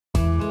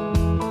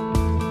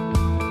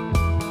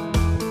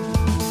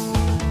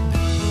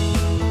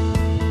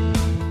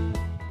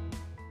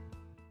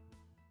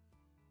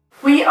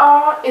We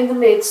are in the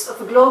midst of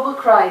a global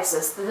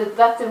crisis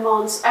that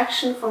demands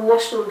action from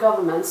national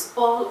governments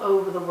all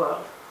over the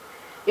world.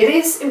 It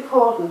is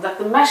important that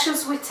the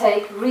measures we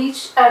take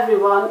reach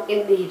everyone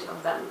in need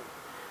of them.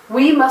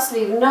 We must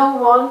leave no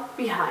one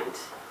behind.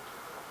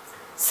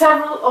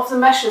 Several of the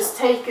measures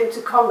taken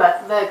to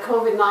combat the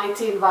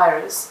COVID-19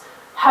 virus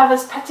have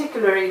a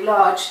particularly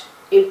large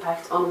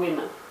impact on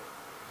women.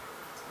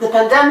 The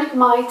pandemic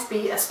might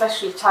be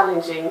especially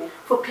challenging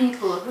for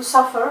people who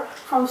suffer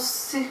from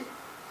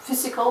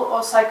physical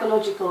or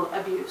psychological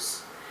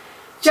abuse.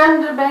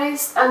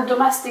 Gender-based and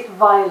domestic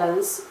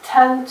violence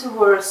tend to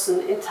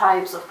worsen in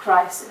times of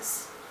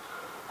crisis.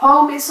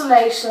 Home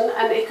isolation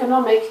and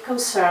economic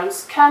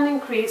concerns can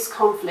increase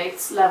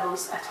conflict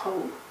levels at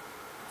home.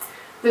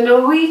 The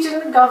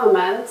Norwegian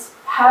government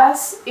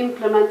has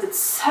implemented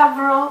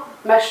several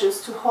measures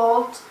to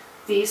halt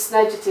these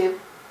negative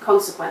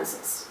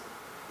consequences.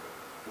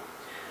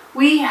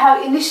 We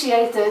have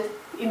initiated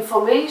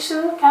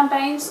information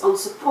campaigns on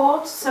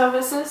support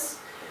services,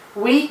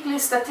 weekly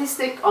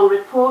statistics on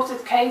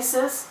reported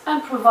cases,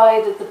 and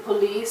provided the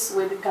police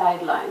with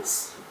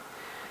guidelines.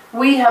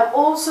 We have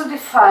also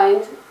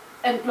defined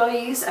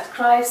employees at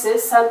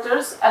crisis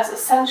centers as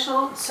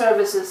essential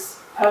services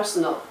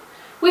personnel,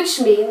 which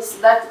means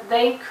that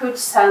they could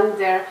send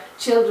their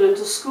children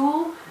to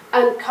school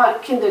and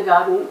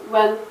kindergarten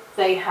when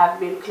they have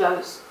been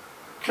closed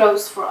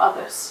for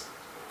others.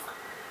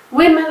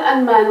 Women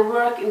and men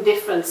work in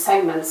different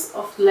segments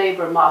of the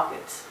labour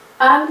market,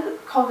 and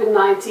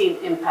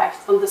COVID-19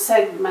 impacts on the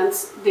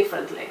segments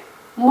differently.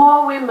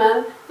 More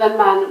women than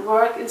men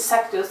work in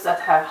sectors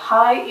that have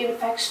high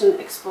infection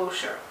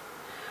exposure.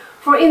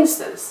 For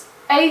instance,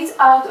 8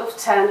 out of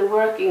 10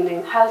 working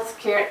in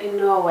healthcare in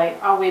Norway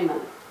are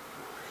women.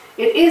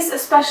 It is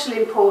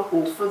especially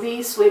important for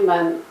these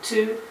women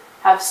to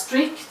have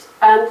strict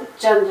and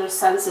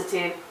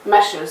gender-sensitive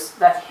measures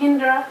that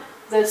hinder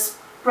the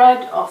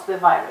spread of the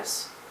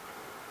virus.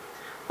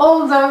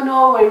 Although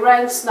Norway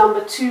ranks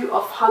number 2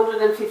 of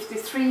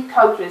 153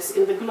 countries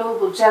in the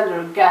Global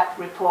Gender Gap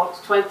Report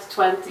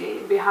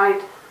 2020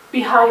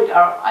 behind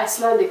our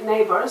Icelandic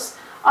neighbours,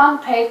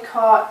 unpaid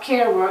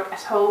care work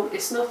at home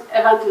is not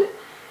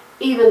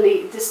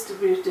evenly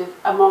distributed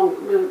among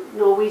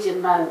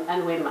Norwegian men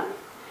and women.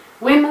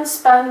 Women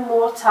spend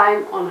more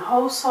time on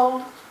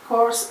household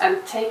chores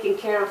and taking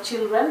care of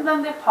children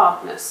than their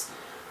partners,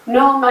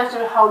 no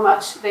matter how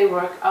much they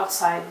work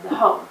outside the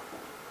home.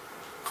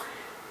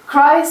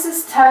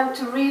 Crises tend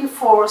to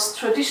reinforce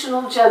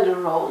traditional gender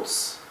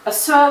roles. A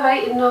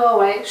survey in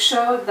Norway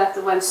showed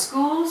that when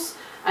schools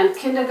and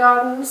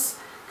kindergartens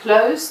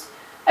closed,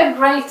 a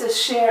greater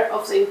share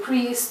of the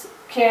increased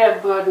care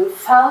burden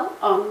fell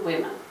on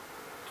women.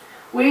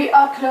 We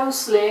are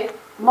closely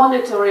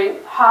monitoring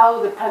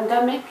how the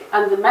pandemic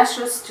and the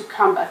measures to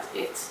combat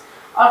it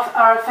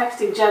are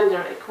affecting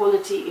gender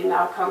equality in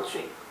our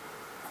country.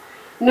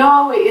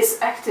 Norway is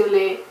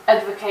actively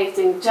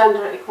advocating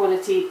gender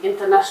equality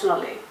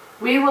internationally.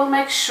 We will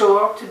make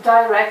sure to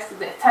direct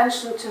the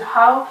attention to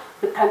how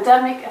the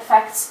pandemic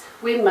affects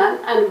women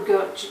and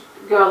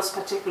girls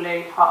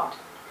particularly hard.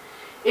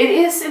 It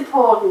is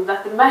important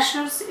that the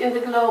measures in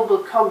the global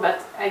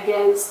combat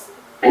against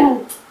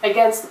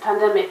the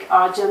pandemic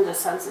are gender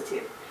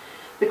sensitive.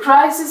 The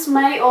crisis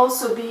may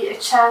also be a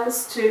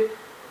chance to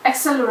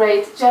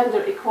accelerate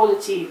gender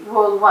equality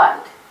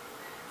worldwide.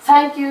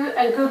 Thank you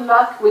and good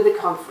luck with the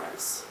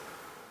conference.